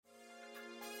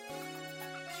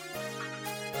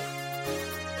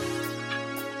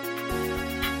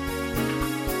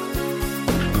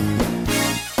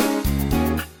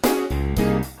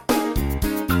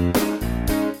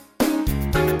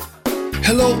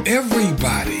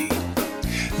everybody.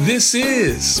 This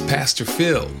is Pastor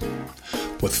Phil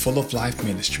with Full of Life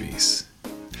Ministries.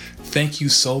 Thank you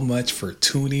so much for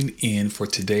tuning in for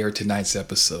today or tonight's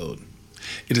episode.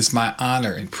 It is my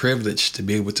honor and privilege to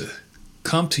be able to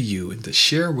come to you and to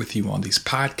share with you on these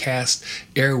podcast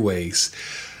airways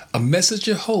a message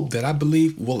of hope that I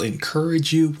believe will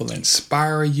encourage you, will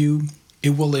inspire you,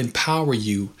 it will empower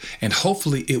you, and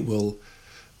hopefully it will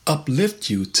uplift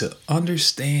you to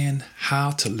understand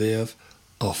how to live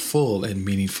a full and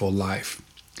meaningful life.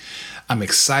 I'm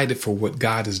excited for what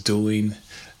God is doing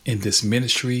in this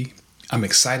ministry. I'm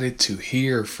excited to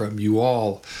hear from you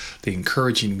all the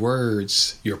encouraging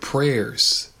words, your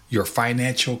prayers, your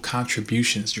financial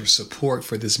contributions, your support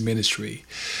for this ministry.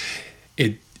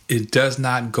 It does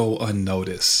not go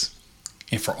unnoticed.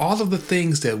 And for all of the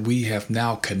things that we have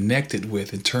now connected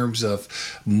with in terms of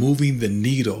moving the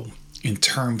needle, in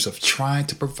terms of trying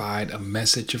to provide a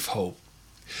message of hope,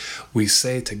 we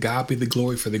say to God be the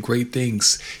glory for the great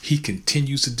things He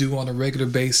continues to do on a regular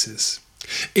basis.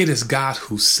 It is God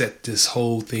who set this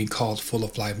whole thing called Full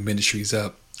of Life Ministries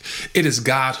up. It is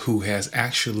God who has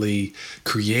actually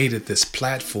created this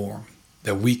platform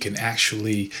that we can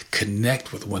actually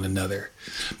connect with one another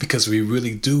because we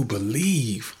really do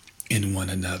believe in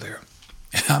one another.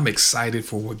 And I'm excited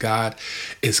for what God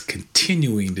is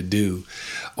continuing to do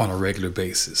on a regular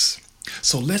basis.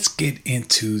 So let's get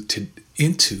into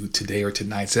today or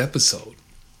tonight's episode.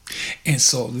 And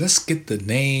so let's get the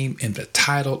name and the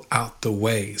title out the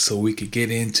way so we could get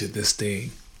into this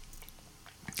thing.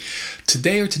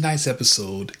 Today or tonight's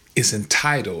episode is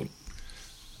entitled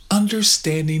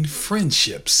Understanding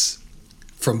Friendships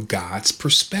from God's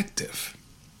Perspective.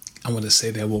 I want to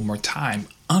say that one more time.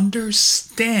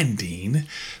 Understanding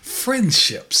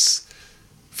friendships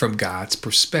from God's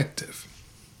perspective.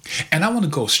 And I want to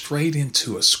go straight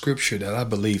into a scripture that I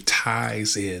believe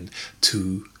ties in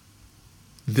to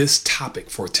this topic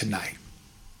for tonight.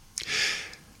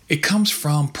 It comes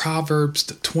from Proverbs,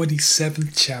 the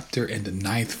 27th chapter and the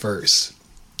 9th verse.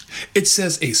 It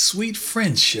says, a sweet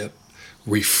friendship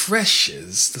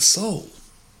refreshes the soul.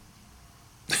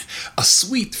 A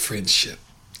sweet friendship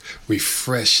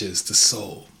refreshes the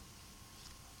soul.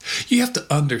 You have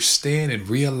to understand and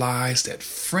realize that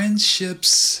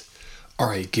friendships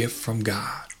are a gift from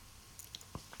God.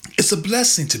 It's a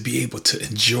blessing to be able to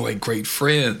enjoy great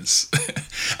friends.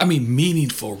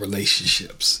 Meaningful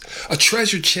relationships. A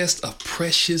treasure chest of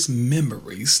precious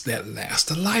memories that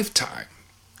last a lifetime.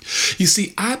 You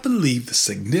see, I believe the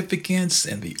significance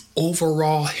and the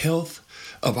overall health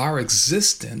of our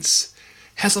existence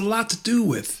has a lot to do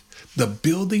with the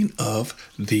building of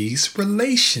these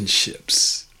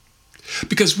relationships.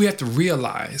 Because we have to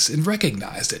realize and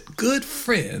recognize that good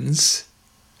friends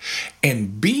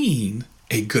and being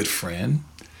a good friend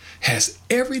has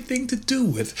everything to do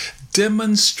with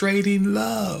demonstrating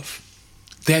love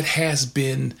that has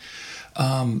been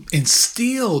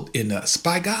instilled in us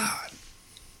by God.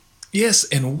 Yes,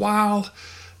 and while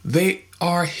they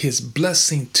are His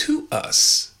blessing to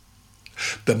us,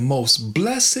 the most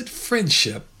blessed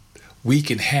friendship we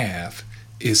can have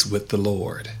is with the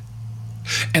Lord.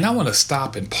 And I want to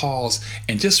stop and pause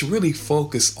and just really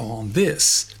focus on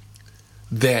this,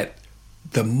 that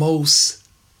the most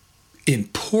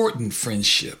important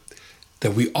friendship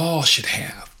that we all should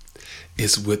have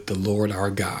is with the Lord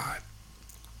our God.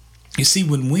 You see,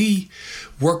 when we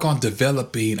work on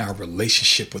developing our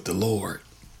relationship with the Lord,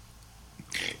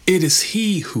 it is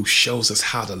He who shows us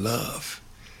how to love.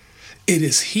 It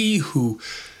is He who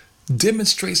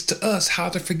demonstrates to us how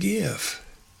to forgive,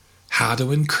 how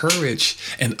to encourage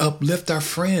and uplift our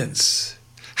friends,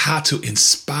 how to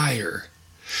inspire,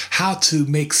 how to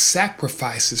make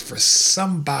sacrifices for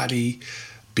somebody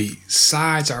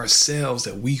besides ourselves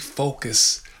that we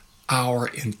focus our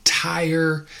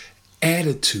entire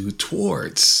attitude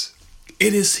towards.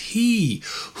 It is He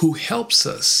who helps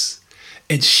us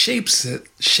and shapes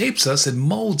us and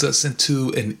molds us into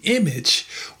an image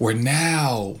where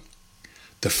now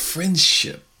the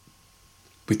friendship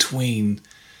between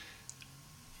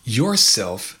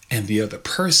yourself and the other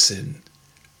person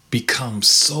becomes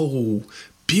so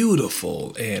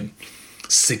beautiful and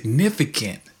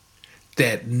significant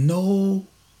that no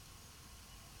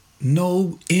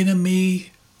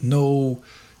enemy, no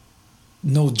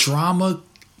drama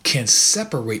can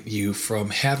separate you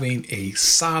from having a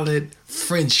solid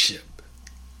friendship.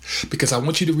 Because I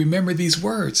want you to remember these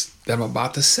words that I'm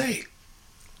about to say.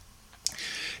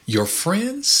 Your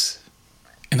friends,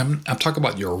 and I'm talking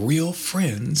about your real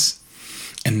friends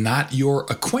and not your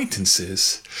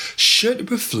acquaintances, should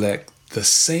reflect the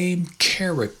same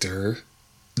character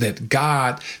that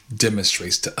God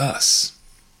demonstrates to us.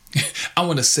 I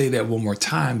want to say that one more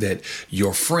time, that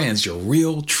your friends, your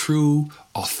real, true,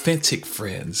 authentic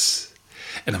friends,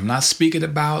 and I'm not speaking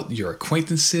about your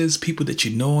acquaintances, people that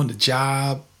you know on the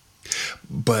job,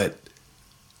 but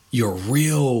your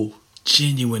real,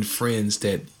 genuine friends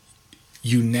that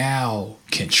you now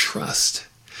can trust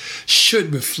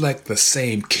should reflect the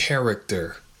same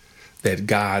character that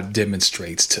God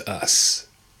demonstrates to us.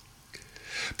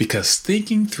 Because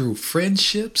thinking through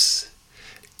friendships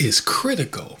is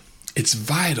critical. It's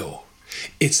vital.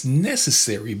 It's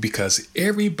necessary, because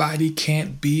everybody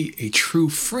can't be a true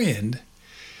friend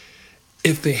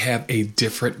if they have a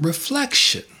different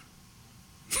reflection.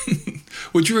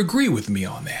 Would you agree with me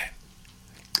on that?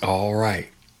 All right.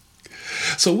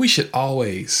 So we should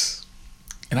always,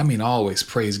 and I mean always,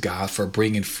 praise God for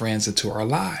bringing friends into our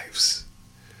lives.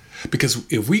 Because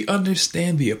if we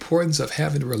understand the importance of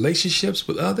having relationships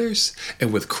with others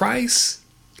and with Christ,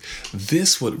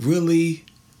 this would really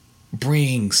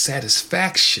bring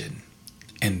satisfaction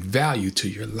and value to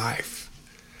your life.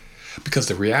 Because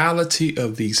the reality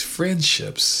of these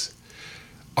friendships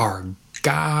are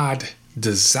God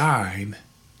designed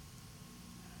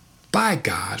by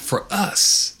God for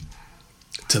us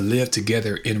to live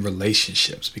together in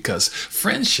relationships, because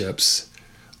friendships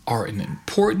are an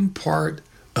important part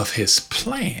of His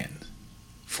plan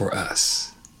for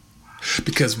us.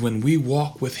 Because when we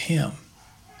walk with Him,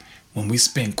 when we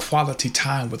spend quality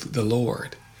time with the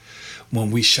Lord,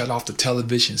 when we shut off the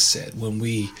television set, when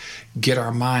we get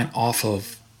our mind off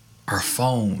of our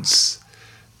phones,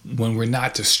 when we're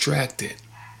not distracted,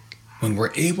 when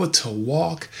we're able to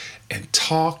walk and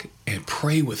talk and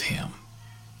pray with Him,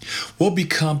 we'll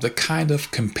become the kind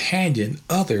of companion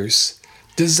others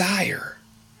desire.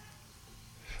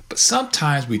 But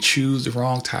sometimes we choose the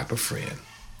wrong type of friend.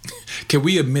 Can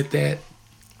we admit that?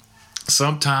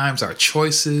 Sometimes our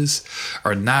choices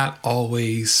are not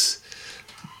always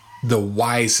the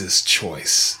wisest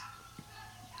choice.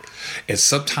 And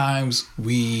sometimes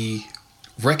we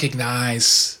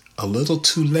recognize a little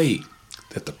too late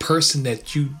that the person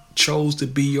that you chose to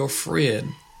be your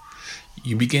friend,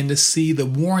 you begin to see the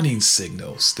warning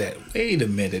signals that, wait a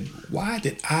minute, why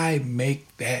did I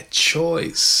make that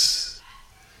choice?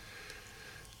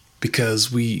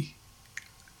 Because we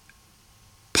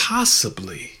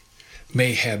possibly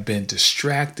may have been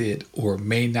distracted or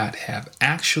may not have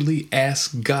actually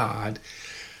asked God,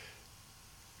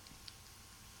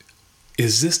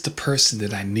 is this the person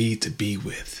that I need to be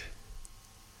with?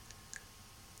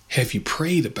 Have you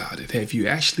prayed about it? Have you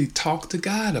actually talked to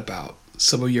God about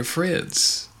some of your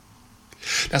friends?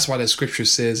 That's why the scripture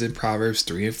says in Proverbs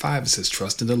 3:5, it says,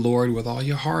 trust in the Lord with all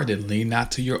your heart and lean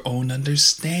not to your own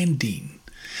understanding,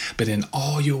 but in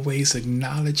all your ways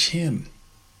acknowledge Him.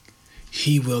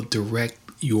 He will direct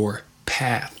your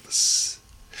paths.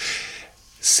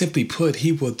 Simply put,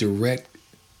 He will direct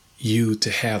you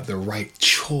to have the right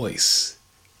choice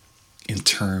in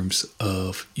terms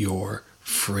of your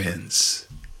friends.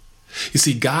 You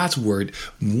see, God's word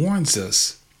warns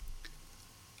us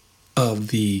of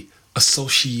the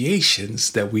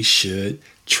associations that we should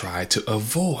try to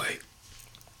avoid.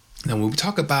 Now, when we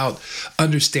talk about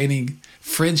understanding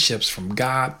friendships from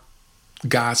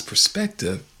God's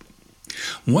perspective,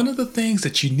 one of the things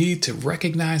that you need to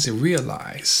recognize and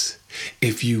realize,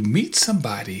 if you meet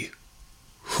somebody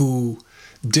who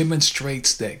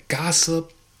demonstrates that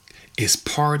gossip is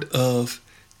part of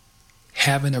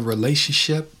having a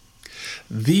relationship,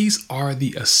 these are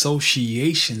the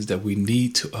associations that we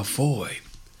need to avoid.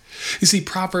 You see,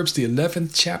 Proverbs, the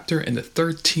 11th chapter and the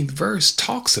 13th verse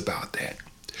talks about that.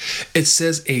 It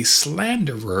says, a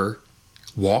slanderer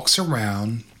walks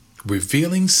around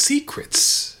revealing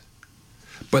secrets,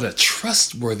 but a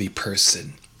trustworthy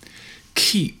person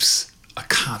keeps a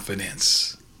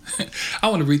confidence. I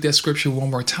want to read that scripture one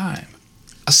more time.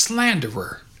 A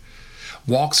slanderer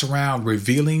walks around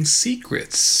revealing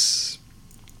secrets,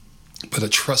 but a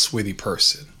trustworthy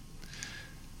person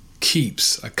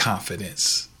keeps a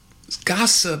confidence.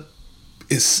 Gossip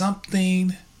is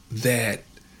something that,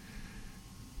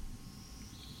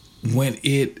 when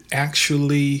it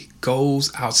actually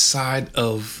goes outside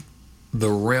of the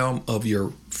realm of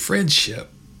your friendship,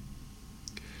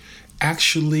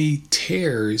 actually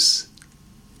tears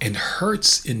and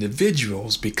hurts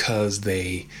individuals because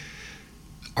they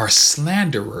are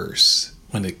slanderers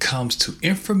when it comes to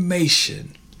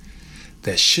information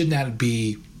that should not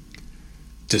be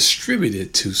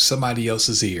distributed to somebody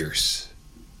else's ears.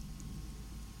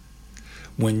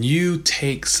 When you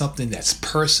take something that's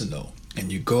personal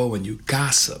and you go and you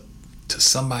gossip to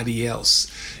somebody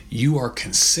else, you are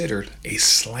considered a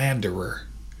slanderer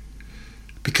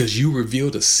because you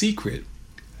revealed a secret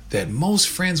that most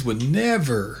friends would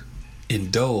never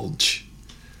indulge,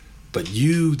 but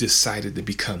you decided to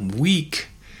become weak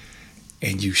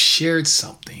and you shared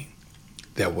something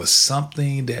that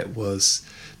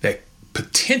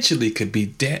potentially could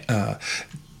be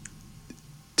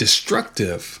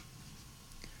destructive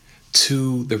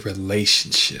to the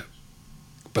relationship.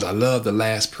 But I love the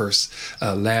last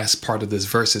part of this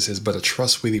verse. It says, but a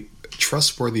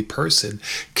trustworthy person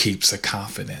keeps a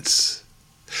confidence.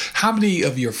 How many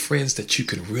of your friends that you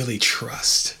can really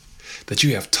trust, that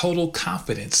you have total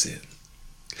confidence in?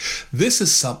 This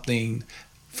is something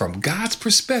from God's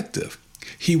perspective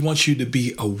He wants you to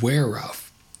be aware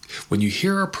of. When you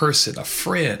hear a person, a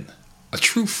friend, a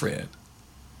true friend,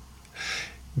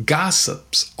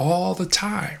 gossips all the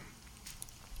time,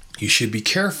 you should be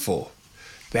careful.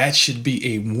 That should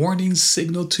be a warning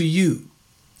signal to you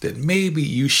that maybe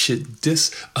you should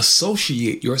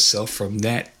disassociate yourself from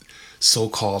that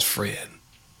so-called friend.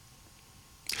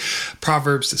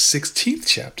 Proverbs, the 16th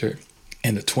chapter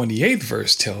and the 28th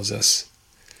verse tells us,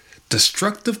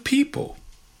 destructive people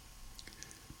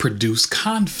produce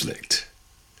conflict.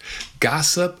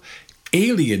 Gossip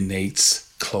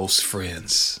alienates close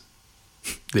friends.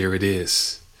 There it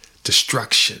is.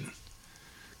 Destruction,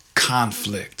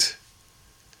 conflict.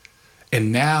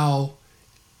 And now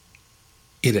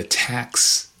it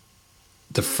attacks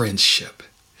the friendship.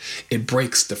 It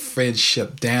breaks the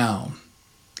friendship down,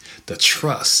 the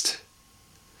trust.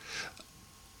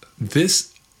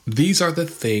 These are the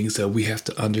things that we have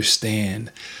to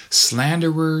understand.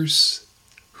 Slanderers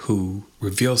who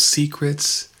reveal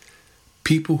secrets,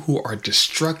 people who are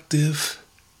destructive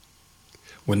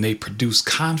when they produce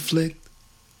conflict,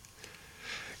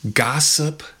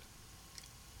 gossip,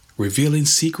 revealing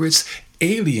secrets,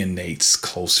 alienates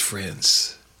close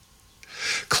friends.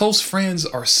 Close friends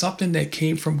are something that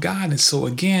came from God. And so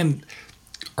again,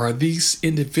 are these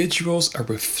individuals a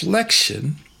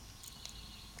reflection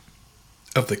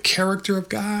of the character of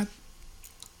God?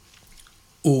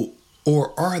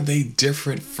 Or are they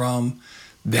different from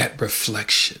that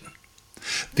reflection?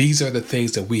 These are the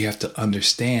things that we have to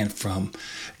understand from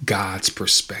God's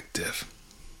perspective.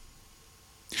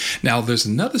 Now, there's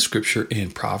another scripture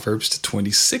in Proverbs, the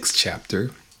 26th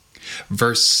chapter,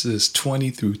 verses 20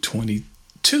 through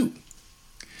 22.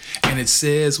 And it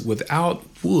says, without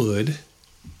wood,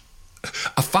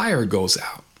 a fire goes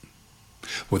out.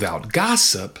 Without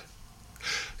gossip,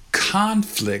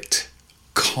 conflict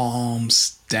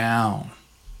calms down.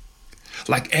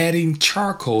 Like adding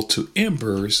charcoal to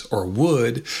embers or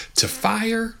wood to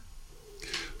fire,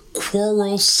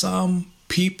 quarrelsome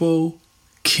people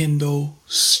kindle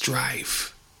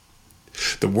strife.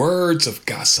 The words of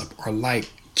gossip are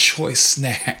like choice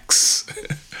snacks.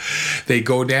 They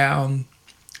go down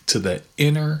to the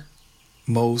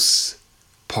innermost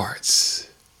parts.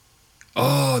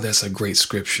 Oh, that's a great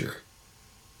scripture.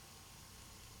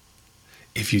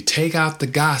 If you take out the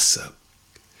gossip,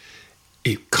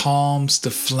 it calms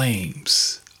the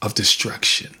flames of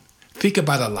destruction. Think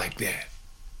about it like that.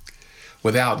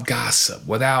 Without gossip,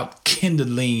 without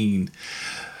kindling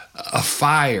a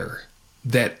fire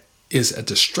that is a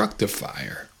destructive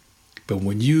fire. But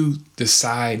when you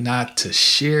decide not to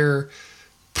share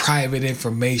private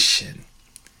information,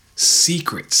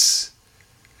 secrets,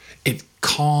 it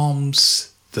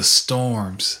calms the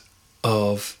storms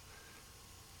of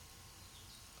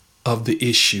the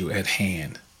issue at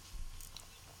hand.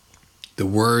 The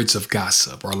words of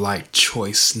gossip are like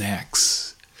choice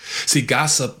snacks. See,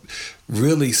 gossip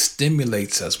really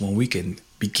stimulates us when we can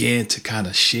begin to kind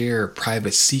of share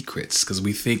private secrets, because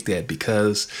we think that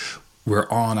because we're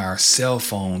on our cell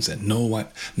phones and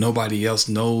nobody else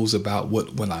knows about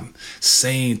what I'm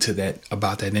saying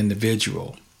about that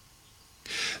individual.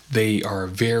 They are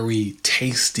very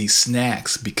tasty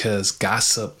snacks because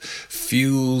gossip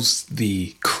fuels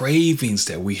the cravings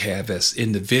that we have as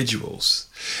individuals.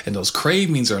 And those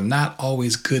cravings are not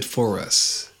always good for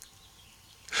us.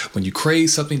 When you crave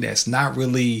something that's not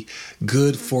really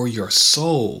good for your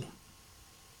soul,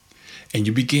 and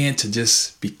you begin to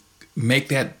just make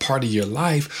that part of your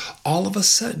life, all of a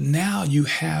sudden now you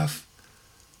have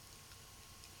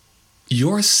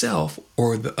yourself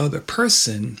or the other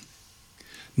person.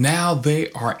 Now they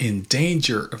are in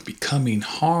danger of becoming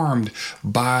harmed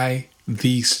by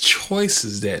these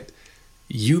choices that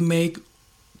you make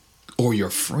or your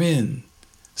friend,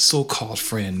 so-called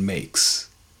friend, makes.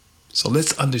 So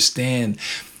let's understand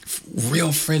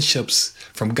real friendships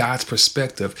from God's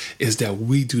perspective is that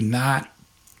we do not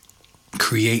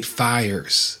create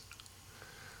fires.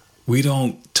 We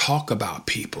don't talk about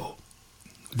people.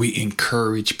 We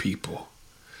encourage people.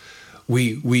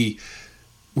 We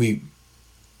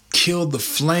killed the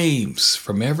flames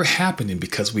from ever happening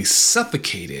because we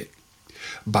suffocated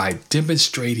by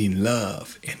demonstrating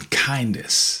love and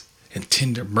kindness and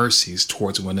tender mercies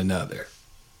towards one another.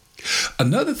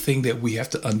 Another thing that we have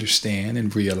to understand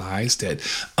and realize, that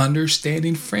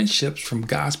understanding friendships from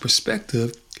God's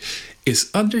perspective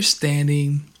is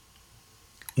understanding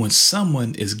when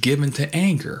someone is given to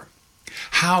anger,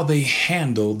 how they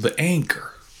handle the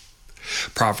anger.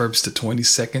 Proverbs, the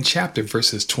 22nd chapter,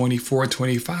 verses 24 and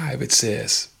 25, it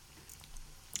says,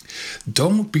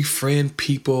 "Don't befriend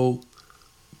people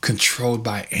controlled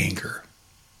by anger.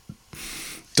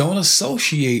 Don't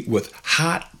associate with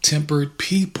hot-tempered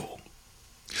people.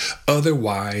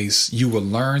 Otherwise, you will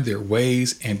learn their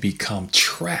ways and become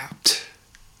trapped."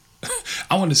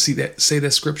 I want to say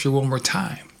that scripture one more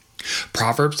time.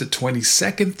 Proverbs, the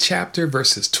 22nd chapter,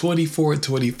 verses 24 and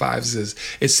 25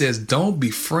 says, "Don't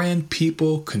befriend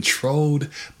people controlled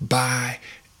by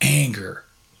anger."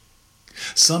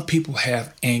 Some people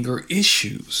have anger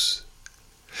issues.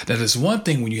 Now, there's one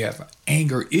thing when you have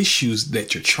anger issues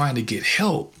that you're trying to get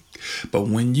help, but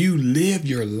when you live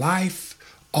your life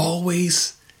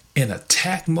always in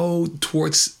attack mode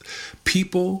towards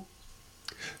people,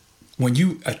 when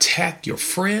you attack your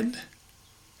friend,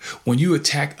 when you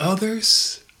attack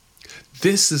others,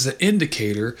 this is an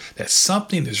indicator that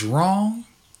something is wrong.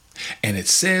 And it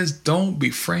says, don't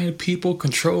befriend people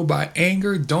controlled by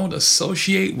anger. Don't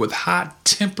associate with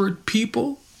hot-tempered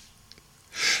people.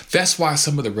 That's why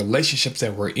some of the relationships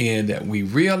that we're in, that we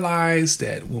realize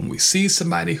that when we see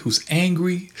somebody who's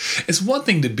angry, it's one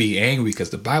thing to be angry, because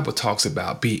the Bible talks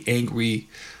about be angry,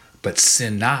 but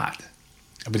sin not.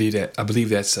 I believe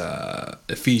that's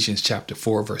Ephesians chapter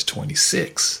 4, verse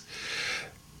 26.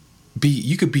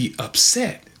 You could be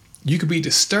upset. You could be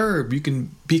disturbed. You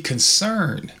can be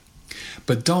concerned.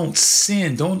 But don't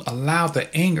sin. Don't allow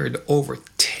the anger to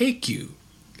overtake you.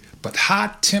 But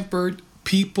hot-tempered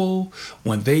people,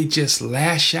 when they just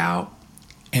lash out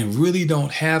and really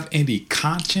don't have any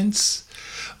conscience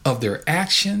of their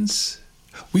actions,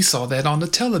 we saw that on the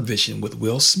television with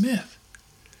Will Smith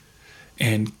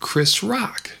and Chris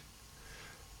Rock.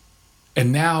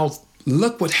 And now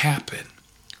look what happened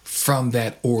from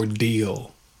that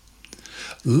ordeal.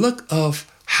 Look of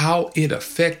how it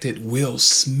affected Will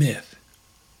Smith,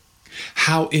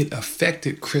 how it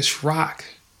affected Chris Rock,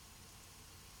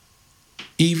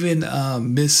 even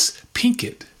Miss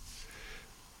Pinkett.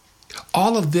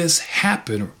 All of this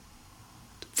happened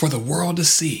for the world to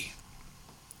see.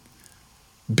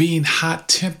 Being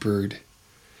hot-tempered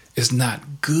is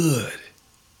not good.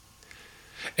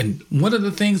 And one of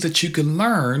the things that you can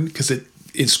learn, because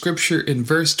in scripture in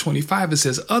verse 25, it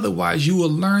says, "Otherwise you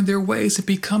will learn their ways and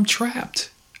become trapped."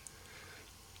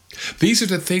 These are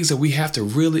the things that we have to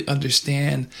really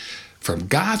understand from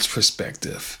God's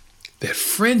perspective, that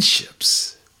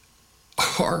friendships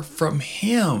are from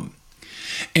Him,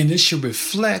 and it should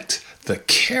reflect the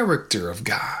character of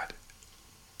God.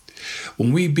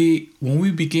 When we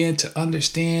begin to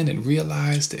understand and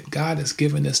realize that God has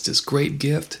given us this great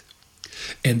gift,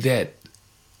 and that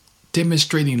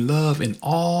demonstrating love in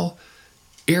all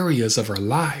areas of our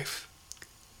life,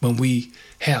 when we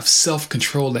have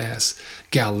self-control, as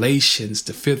Galatians,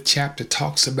 the 5th chapter,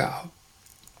 talks about,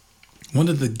 one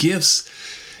of the gifts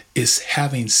is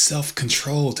having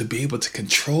self-control, to be able to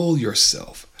control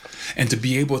yourself and to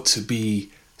be able to be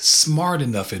smart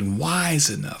enough and wise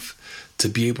enough to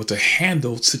be able to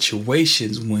handle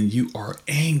situations when you are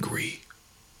angry.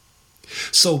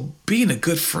 So being a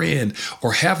good friend,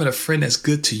 or having a friend that's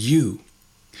good to you,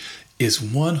 is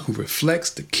one who reflects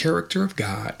the character of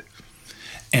God,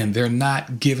 and they're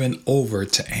not given over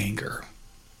to anger.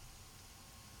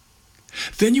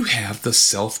 Then you have the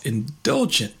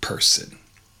self-indulgent person.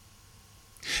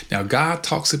 Now, God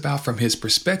talks about from His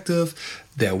perspective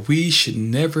that we should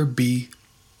never be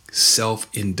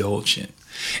self-indulgent.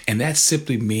 And that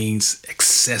simply means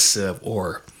excessive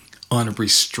or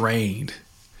unrestrained.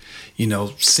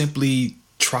 Simply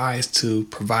tries to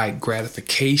provide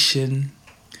gratification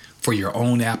for your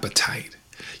own appetite,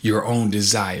 your own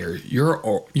desire,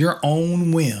 your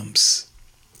own whims.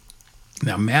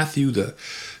 Now, Matthew, the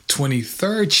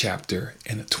 23rd chapter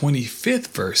and the 25th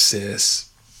verse says,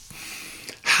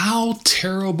 "How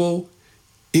terrible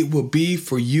it will be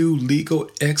for you, legal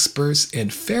experts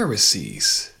and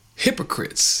Pharisees,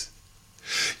 hypocrites!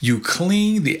 You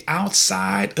clean the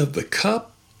outside of the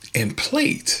cup and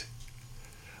plate,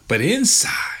 but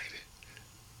inside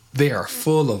they are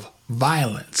full of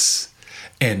violence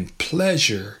and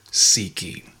pleasure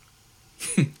seeking."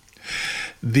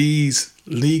 These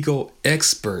legal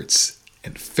experts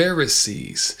and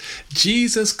Pharisees,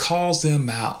 Jesus calls them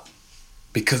out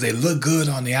because they look good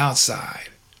on the outside.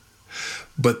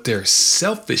 But their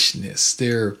selfishness,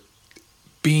 their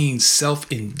being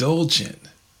self-indulgent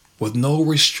with no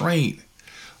restraint,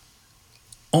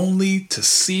 only to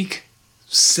seek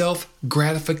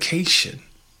self-gratification,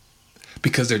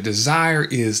 because their desire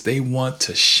is they want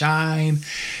to shine,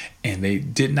 and they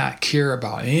did not care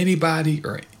about anybody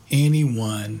or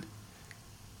anyone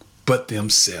but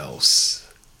themselves.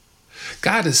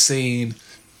 God is saying,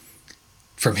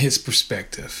 from his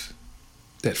perspective,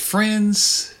 that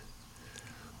friends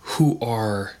who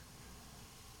are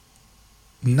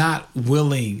not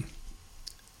willing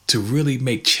to really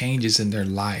make changes in their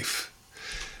life,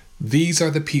 these are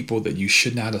the people that you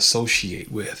should not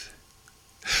associate with.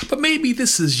 But maybe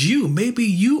this is you. Maybe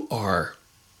you are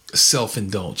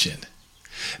self-indulgent.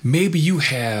 Maybe you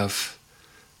have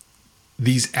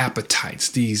these appetites,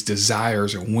 these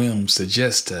desires or whims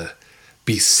to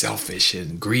be selfish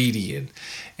and greedy,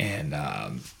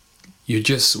 and you're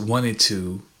just wanting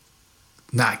to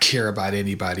not care about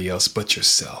anybody else but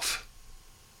yourself.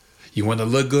 You want to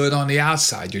look good on the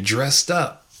outside. You're dressed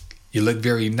up. You look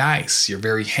very nice. You're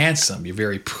very handsome. You're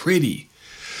very pretty.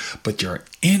 But your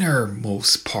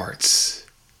innermost parts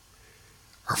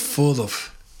are full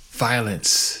of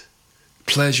violence,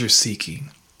 pleasure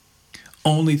seeking,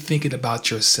 only thinking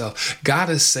about yourself. God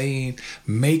is saying,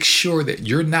 make sure that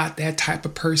you're not that type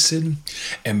of person,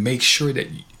 and make sure that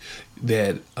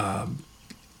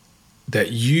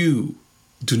you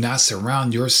do not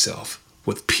surround yourself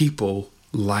with people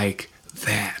like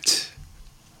that.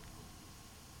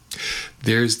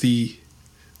 There's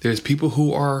people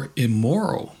who are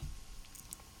immoral,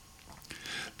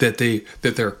 that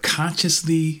they're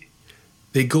consciously,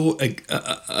 they go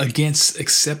against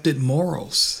accepted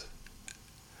morals.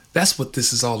 That's what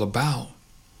this is all about.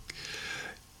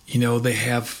 They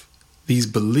have these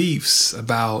beliefs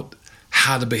about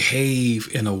how to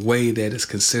behave in a way that is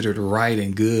considered right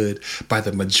and good by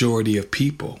the majority of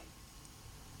people.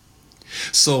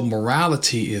 So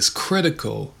morality is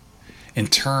critical in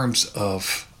terms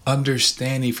of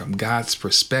understanding from God's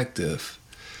perspective.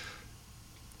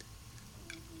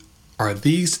 Are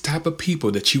these the type of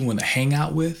people that you want to hang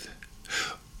out with?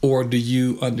 Or do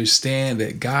you understand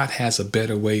that God has a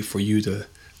better way for you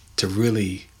to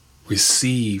really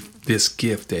receive this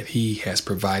gift that he has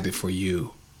provided for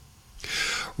you?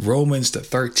 Romans, the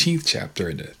 13th chapter,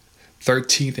 in the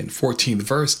 13th and 14th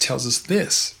verse tells us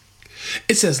this.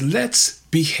 It says, let's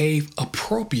behave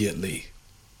appropriately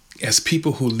as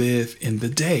people who live in the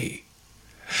day,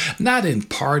 not in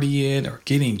partying or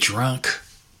getting drunk,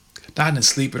 not in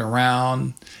sleeping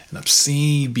around and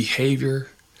obscene behavior,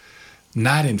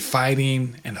 not in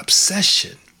fighting and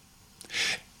obsession.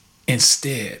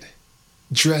 Instead,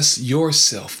 dress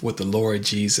yourself with the Lord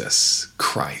Jesus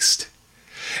Christ,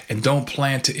 and don't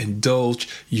plan to indulge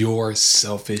your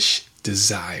selfish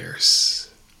desires.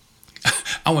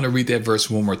 I want to read that verse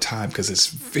one more time because it's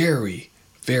very,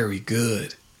 very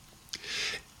good.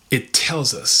 It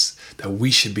tells us that we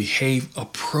should behave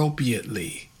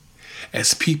appropriately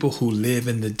as people who live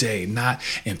in the day, not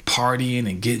in partying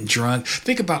and getting drunk.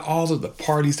 Think about all of the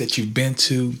parties that you've been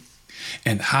to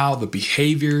and how the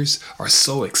behaviors are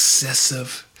so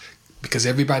excessive because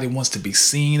everybody wants to be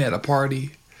seen at a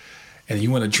party, and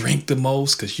you want to drink the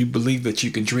most because you believe that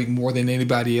you can drink more than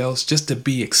anybody else just to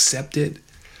be accepted,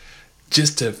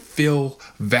 just to feel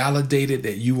validated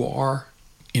that you are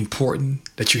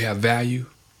important, that you have value.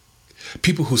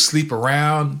 People who sleep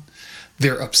around,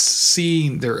 their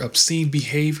obscene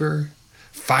behavior,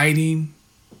 fighting,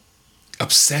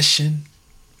 obsession.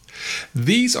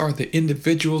 These are the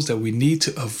individuals that we need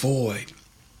to avoid.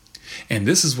 And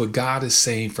this is what God is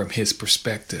saying from his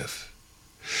perspective.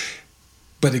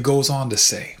 But it goes on to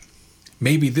say,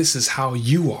 maybe this is how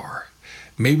you are.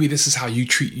 Maybe this is how you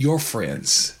treat your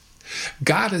friends.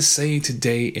 God is saying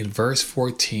today in verse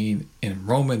 14 in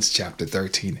Romans chapter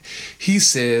 13, he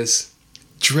says,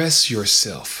 dress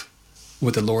yourself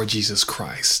with the Lord Jesus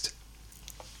Christ,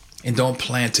 and don't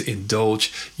plan to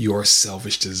indulge your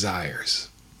selfish desires.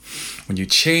 When you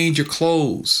change your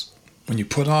clothes, when you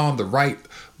put on the right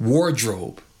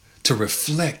wardrobe to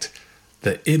reflect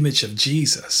the image of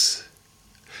Jesus,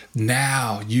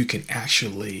 now you can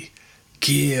actually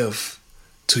give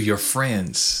to your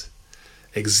friends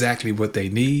exactly what they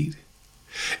need.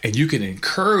 And you can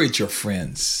encourage your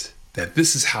friends that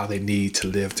this is how they need to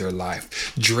live their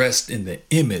life, dressed in the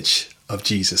image of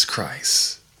Jesus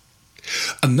Christ.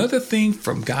 Another thing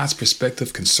from God's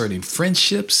perspective concerning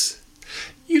friendships,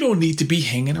 you don't need to be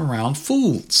hanging around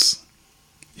fools.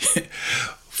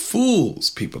 Fools,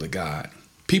 people of God.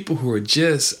 People who are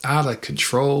just out of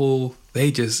control.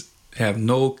 They just have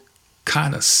no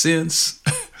kind of sense.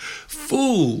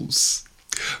 Fools.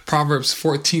 Proverbs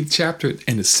 14th chapter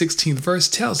and the 16th verse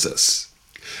tells us,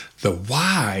 the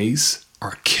wise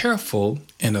are careful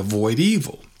and avoid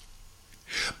evil,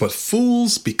 but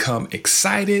fools become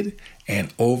excited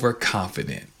and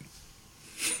overconfident.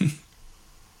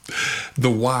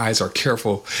 The wise are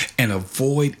careful and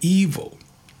avoid evil.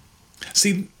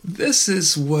 See, this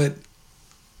is what,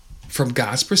 from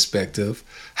God's perspective,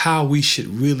 how we should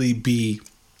really be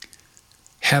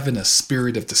having a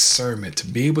spirit of discernment to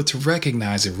be able to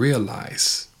recognize and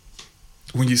realize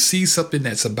when you see something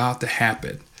that's about to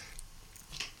happen,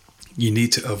 you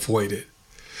need to avoid it.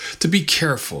 To be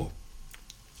careful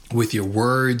with your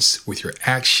words, with your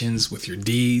actions, with your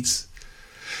deeds.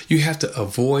 You have to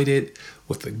avoid it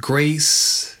with the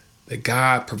grace that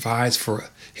God provides for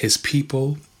his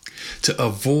people. To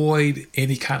avoid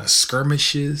any kind of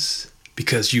skirmishes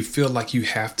because you feel like you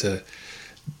have to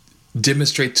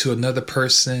demonstrate to another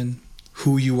person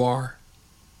who you are.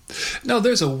 No,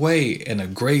 there's a way and a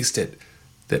grace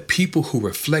that people who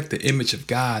reflect the image of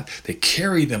God, they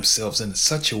carry themselves in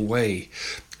such a way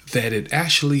that it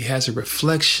actually has a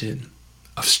reflection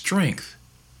of strength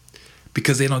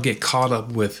because they don't get caught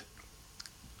up with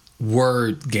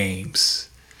word games.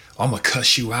 I'm going to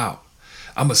cuss you out.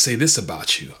 I'm going to say this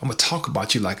about you. I'm going to talk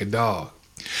about you like a dog.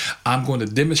 I'm going to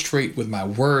demonstrate with my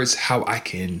words how I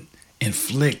can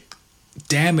inflict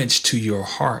damage to your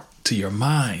heart, to your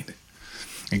mind.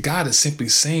 And God is simply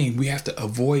saying we have to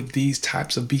avoid these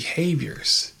types of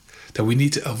behaviors, that we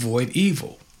need to avoid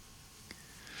evil.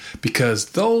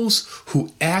 Because those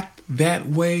who act that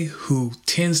way, who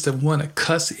tends to want to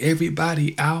cuss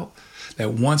everybody out,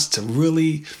 that wants to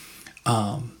really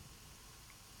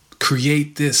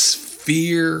create this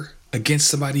fear against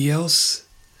somebody else,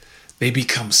 they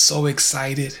become so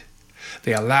excited.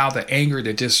 They allow the anger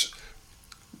to just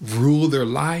rule their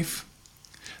life.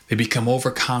 They become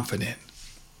overconfident.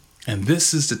 And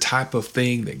this is the type of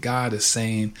thing that God is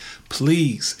saying,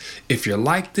 please, if you're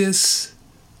like this,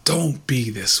 don't be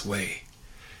this way.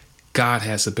 God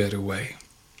has a better way.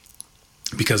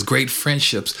 Because great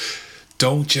friendships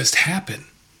don't just happen.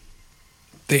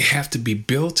 They have to be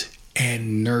built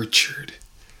and nurtured.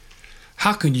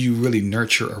 How can you really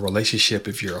nurture a relationship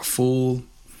if you're a fool,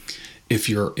 if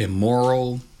you're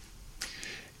immoral,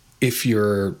 if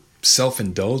you're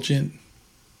self-indulgent,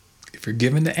 if you're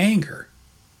given to anger?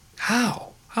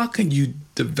 How? How can you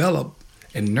develop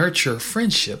and nurture a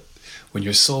friendship when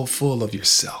you're so full of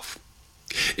yourself?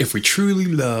 If we truly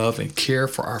love and care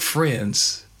for our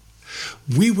friends,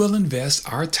 we will invest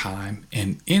our time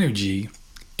and energy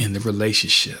in the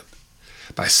relationship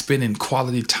by spending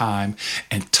quality time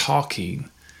and talking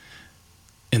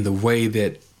in the way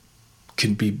that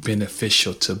can be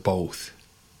beneficial to both.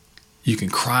 You can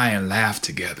cry and laugh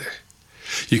together.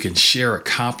 You can share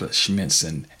accomplishments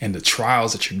and the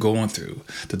trials that you're going through,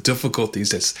 the difficulties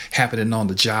that's happening on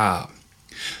the job,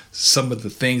 some of the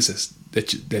things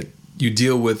that you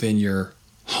deal with in your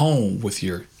home with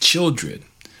your children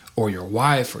or your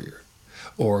wife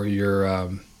or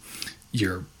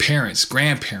your parents,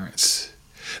 grandparents.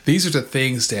 These are the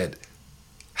things that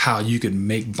how you can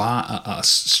make a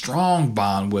strong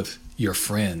bond with your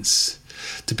friends,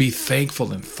 to be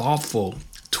thankful and thoughtful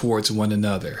towards one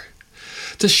another,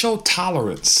 to show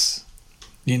tolerance.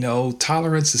 You know,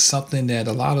 tolerance is something that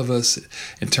a lot of us,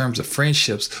 in terms of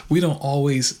friendships, we don't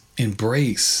always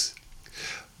embrace.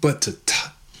 But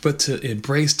to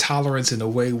embrace tolerance in a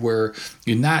way where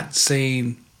you're not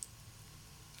saying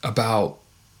about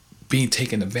being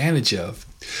taken advantage of,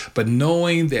 but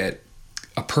knowing that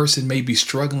a person may be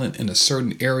struggling in a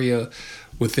certain area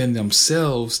within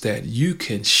themselves, that you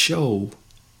can show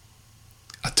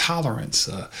a tolerance,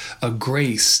 a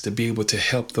grace to be able to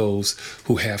help those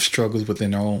who have struggles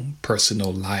within their own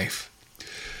personal life.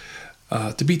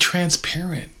 To be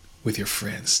transparent with your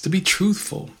friends, to be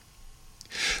truthful.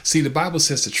 See, the Bible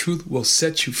says the truth will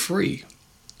set you free,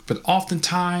 but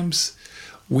oftentimes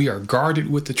we are guarded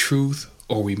with the truth,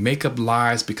 or we make up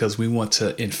lies because we want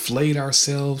to inflate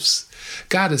ourselves.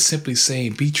 God is simply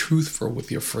saying, be truthful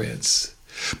with your friends.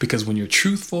 Because when you're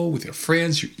truthful with your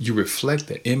friends, you reflect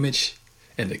the image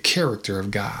and the character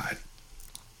of God.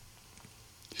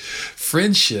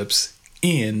 Friendships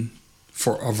end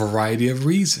for a variety of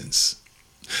reasons.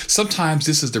 Sometimes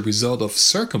this is the result of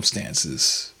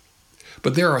circumstances,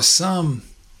 but there are some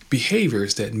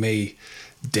behaviors that may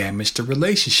damage the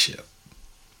relationship.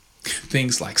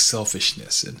 Things like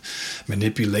selfishness and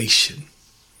manipulation,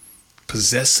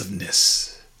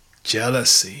 possessiveness,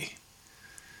 jealousy,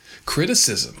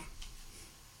 criticism,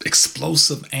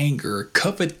 explosive anger,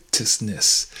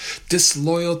 covetousness,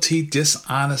 disloyalty,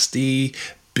 dishonesty,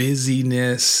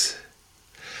 busyness.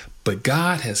 But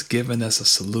God has given us a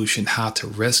solution how to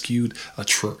rescue a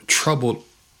troubled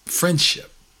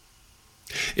friendship.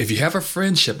 If you have a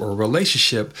friendship or a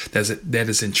relationship that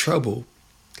is in trouble,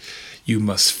 you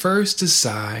must first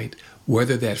decide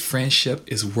whether that friendship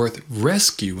is worth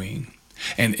rescuing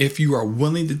and if you are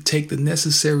willing to take the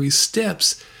necessary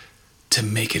steps to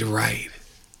make it right.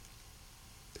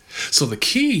 So the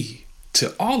key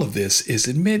to all of this is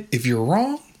admit if you're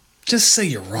wrong, just say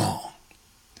you're wrong.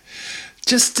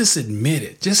 Just admit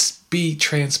it. Just be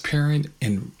transparent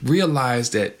and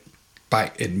realize that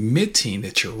by admitting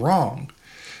that you're wrong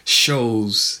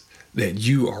shows that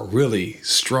you are really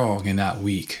strong and not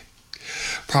weak.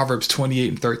 Proverbs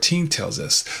 28:13 tells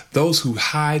us, those who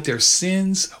hide their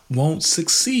sins won't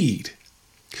succeed,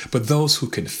 but those who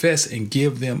confess and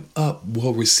give them up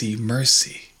will receive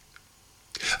mercy.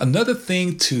 Another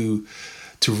thing to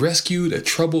rescue a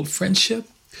troubled friendship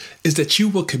is that you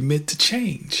will commit to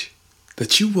change,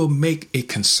 that you will make a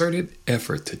concerted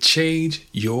effort to change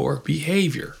your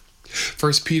behavior.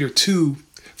 1 Peter 2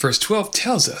 verse 12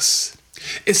 tells us,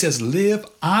 it says, live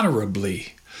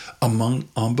honorably among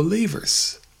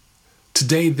unbelievers.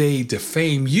 Today they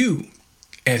defame you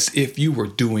as if you were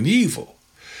doing evil.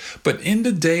 But in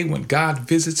the day when God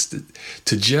visits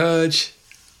to judge,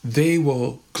 they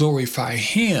will glorify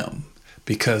him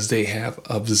because they have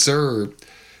observed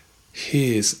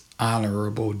his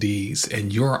honorable deeds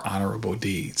and your honorable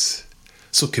deeds.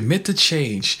 So commit to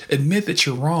change, admit that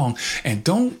you're wrong, and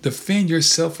don't defend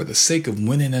yourself for the sake of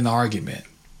winning an argument.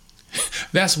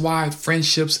 That's why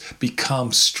friendships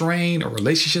become strained or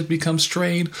relationships become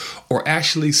strained or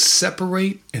actually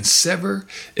separate and sever,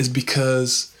 is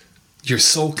because you're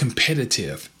so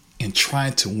competitive in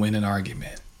trying to win an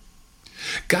argument.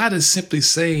 God is simply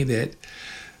saying that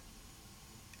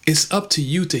it's up to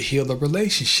you to heal a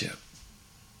relationship.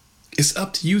 It's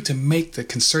up to you to make the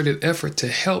concerted effort to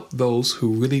help those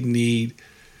who really need,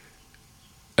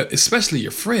 especially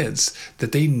your friends,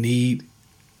 that they need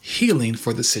healing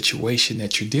for the situation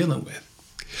that you're dealing with.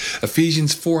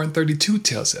 Ephesians 4:32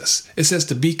 tells us, it says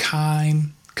to be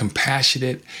kind,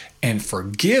 compassionate, and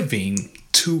forgiving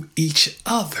to each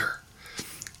other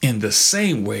in the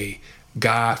same way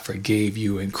God forgave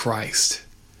you in Christ.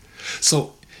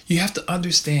 So you have to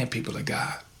understand, people of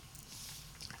God,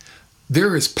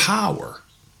 there is power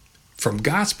from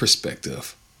God's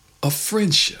perspective of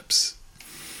friendships,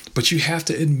 but you have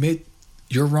to admit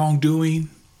your wrongdoing.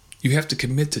 You have to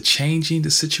commit to changing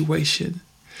the situation.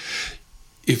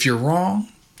 If you're wrong,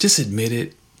 just admit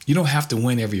it. You don't have to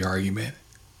win every argument.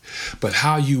 But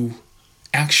how you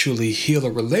actually heal a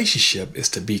relationship is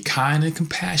to be kind and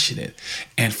compassionate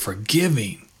and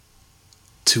forgiving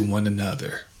to one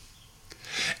another.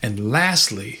 And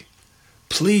lastly,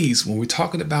 please, when we're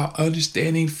talking about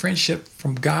understanding friendship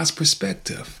from God's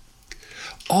perspective,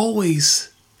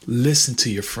 always listen to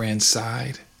your friend's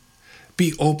side.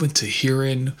 Be open to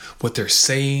hearing what they're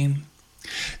saying.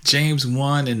 James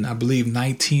 1 and I believe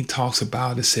 19 talks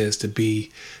about, it says to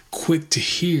be quick to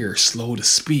hear, slow to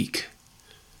speak.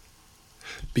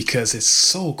 Because it's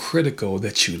so critical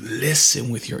that you listen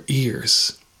with your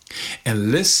ears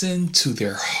and listen to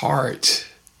their heart,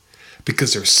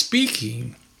 because they're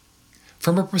speaking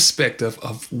from a perspective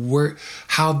of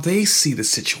how they see the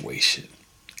situation.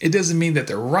 It doesn't mean that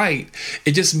they're right.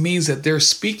 It just means that they're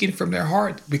speaking from their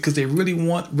heart because they really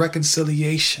want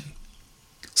reconciliation.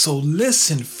 So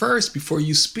listen first before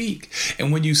you speak.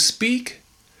 And when you speak,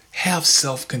 have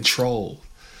self-control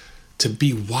to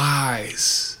be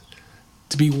wise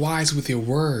with your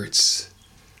words.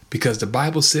 Because the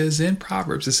Bible says in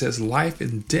Proverbs, it says life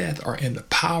and death are in the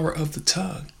power of the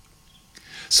tongue.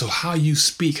 So how you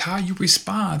speak, how you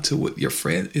respond to what your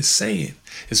friend is saying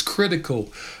is critical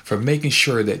for making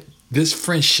sure that this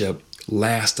friendship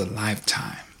lasts a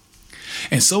lifetime.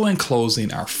 And so in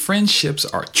closing, our friendships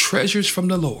are treasures from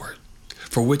the Lord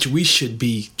for which we should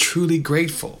be truly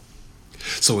grateful.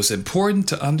 So it's important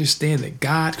to understand that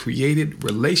God created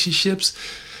relationships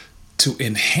to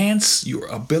enhance your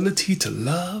ability to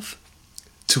love,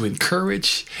 to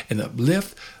encourage and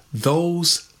uplift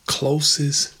those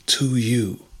closest to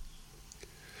you.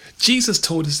 Jesus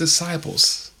told his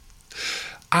disciples,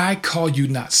 I call you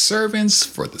not servants,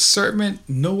 for the servant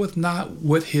knoweth not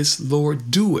what his Lord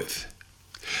doeth,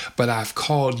 but I've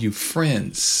called you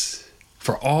friends.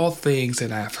 For all things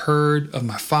that I have heard of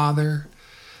my Father,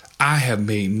 I have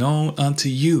made known unto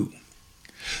you.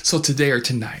 So today or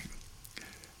tonight,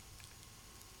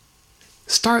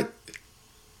 start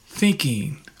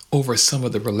thinking over some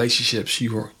of the relationships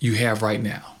you have right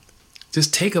now.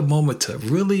 Just take a moment to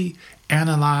really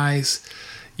analyze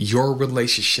your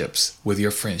relationships with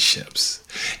your friendships,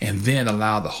 and then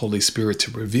allow the Holy Spirit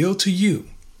to reveal to you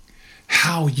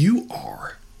how you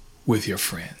are with your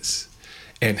friends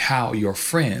and how your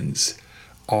friends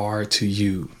are to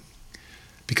you.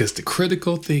 Because the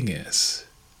critical thing is,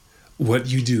 what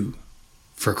you do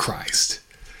for Christ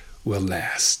will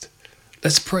last.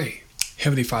 Let's pray.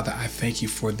 Heavenly Father, I thank you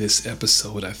for this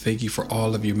episode. I thank you for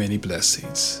all of your many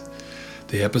blessings.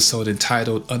 The episode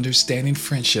entitled Understanding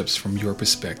Friendships from Your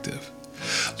Perspective.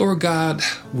 Lord God,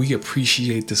 we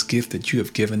appreciate this gift that you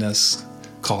have given us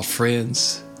called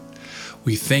friends.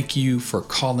 We thank you for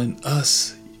calling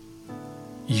us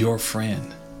your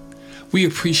friend. We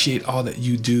appreciate all that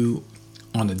you do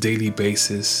on a daily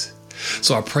basis.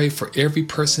 So I pray for every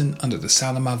person under the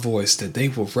sound of my voice that they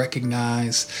will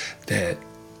recognize that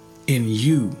in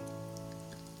you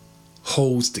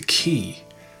holds the key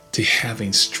to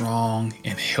having strong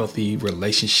and healthy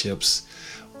relationships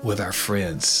with our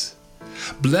friends.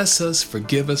 Bless us,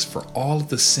 forgive us for all of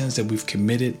the sins that we've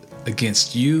committed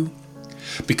against you,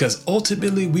 because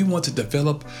ultimately we want to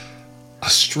develop a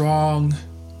strong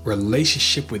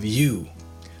relationship with you,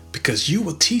 because you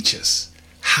will teach us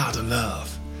how to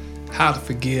love, how to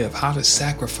forgive, how to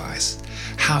sacrifice,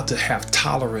 how to have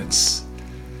tolerance,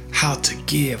 how to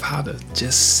give, how to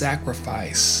just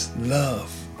sacrifice,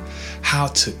 love, how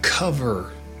to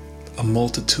cover a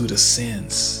multitude of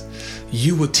sins.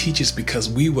 You will teach us, because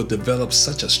we will develop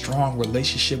such a strong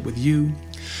relationship with you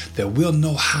that we'll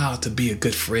know how to be a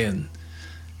good friend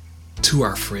to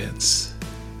our friends.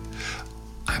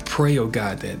 I pray, oh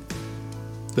God, that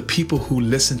the people who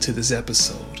listen to this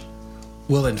episode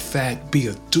will in fact be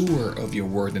a doer of your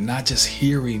word and not just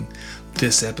hearing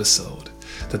this episode,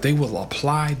 that they will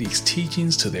apply these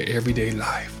teachings to their everyday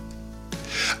life.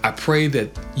 I pray that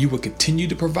you will continue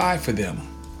to provide for them,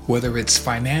 whether it's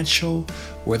financial,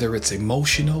 whether it's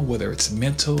emotional, whether it's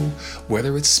mental,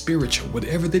 whether it's spiritual,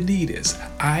 whatever the need is.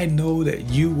 I know that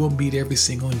you will meet every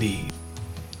single need,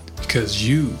 because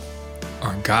you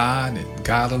are God and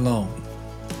God alone.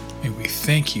 And we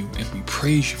thank you and we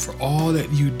praise you for all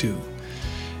that you do.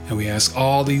 And we ask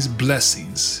all these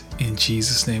blessings in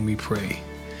Jesus' name we pray.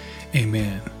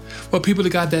 Amen. Well, people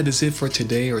of God, that is it for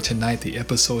today or tonight. The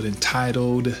episode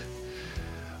entitled,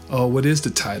 what is the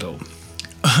title?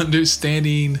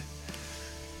 Understanding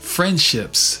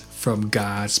Friendships from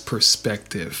God's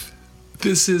Perspective.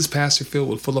 This is Pastor Phil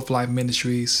with Full of Life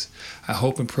Ministries. I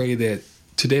hope and pray that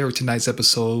today or tonight's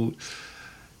episode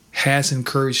has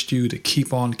encouraged you to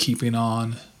keep on keeping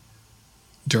on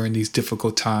during these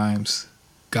difficult times.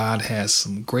 God has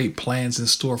some great plans in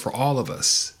store for all of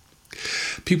us.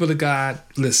 People of God,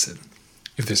 listen,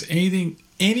 if there's anything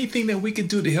that we can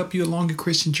do to help you along your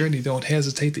Christian journey, don't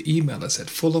hesitate to email us at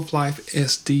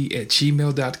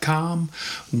fulloflifesd@gmail.com.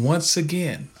 Once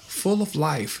again,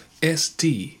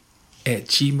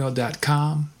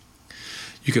 fulloflifesd@gmail.com.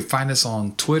 You can find us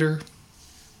on Twitter.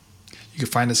 You can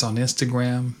find us on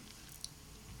Instagram.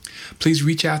 Please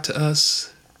reach out to us.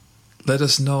 Let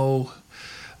us know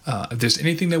if there's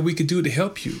anything that we could do to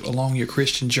help you along your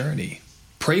Christian journey.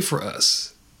 Pray for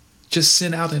us. Just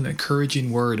send out an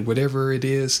encouraging word. Whatever it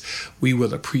is, we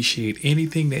will appreciate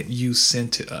anything that you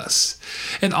send to us.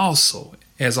 And also,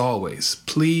 as always,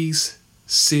 please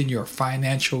send your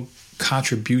financial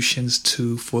contributions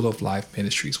to Full of Life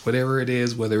Ministries. Whatever it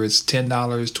is, whether it's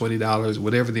 $10, $20,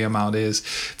 whatever the amount is,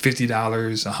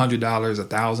 $50, $100,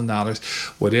 $1,000,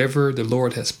 whatever the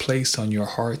Lord has placed on your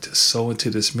heart to sow into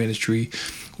this ministry,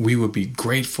 we will be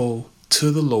grateful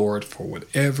to the Lord for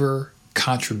whatever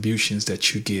contributions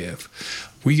that you give.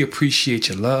 We appreciate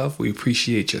your love, we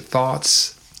appreciate your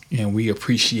thoughts, and we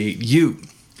appreciate you.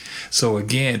 So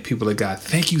again, people of God,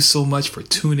 thank you so much for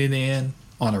tuning in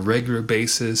on a regular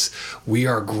basis. We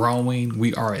are growing,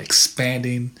 we are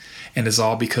expanding, and it's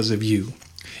all because of you.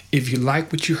 If you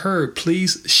like what you heard,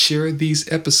 please share these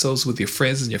episodes with your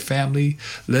friends and your family.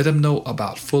 Let them know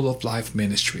about Full of Life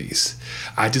Ministries.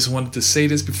 I just wanted to say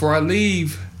this before I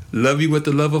leave. Love you with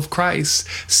the love of Christ.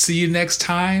 See you next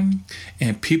time.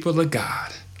 And people of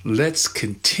God, let's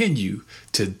continue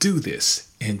to do this.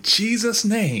 In Jesus'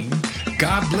 name,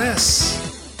 God bless.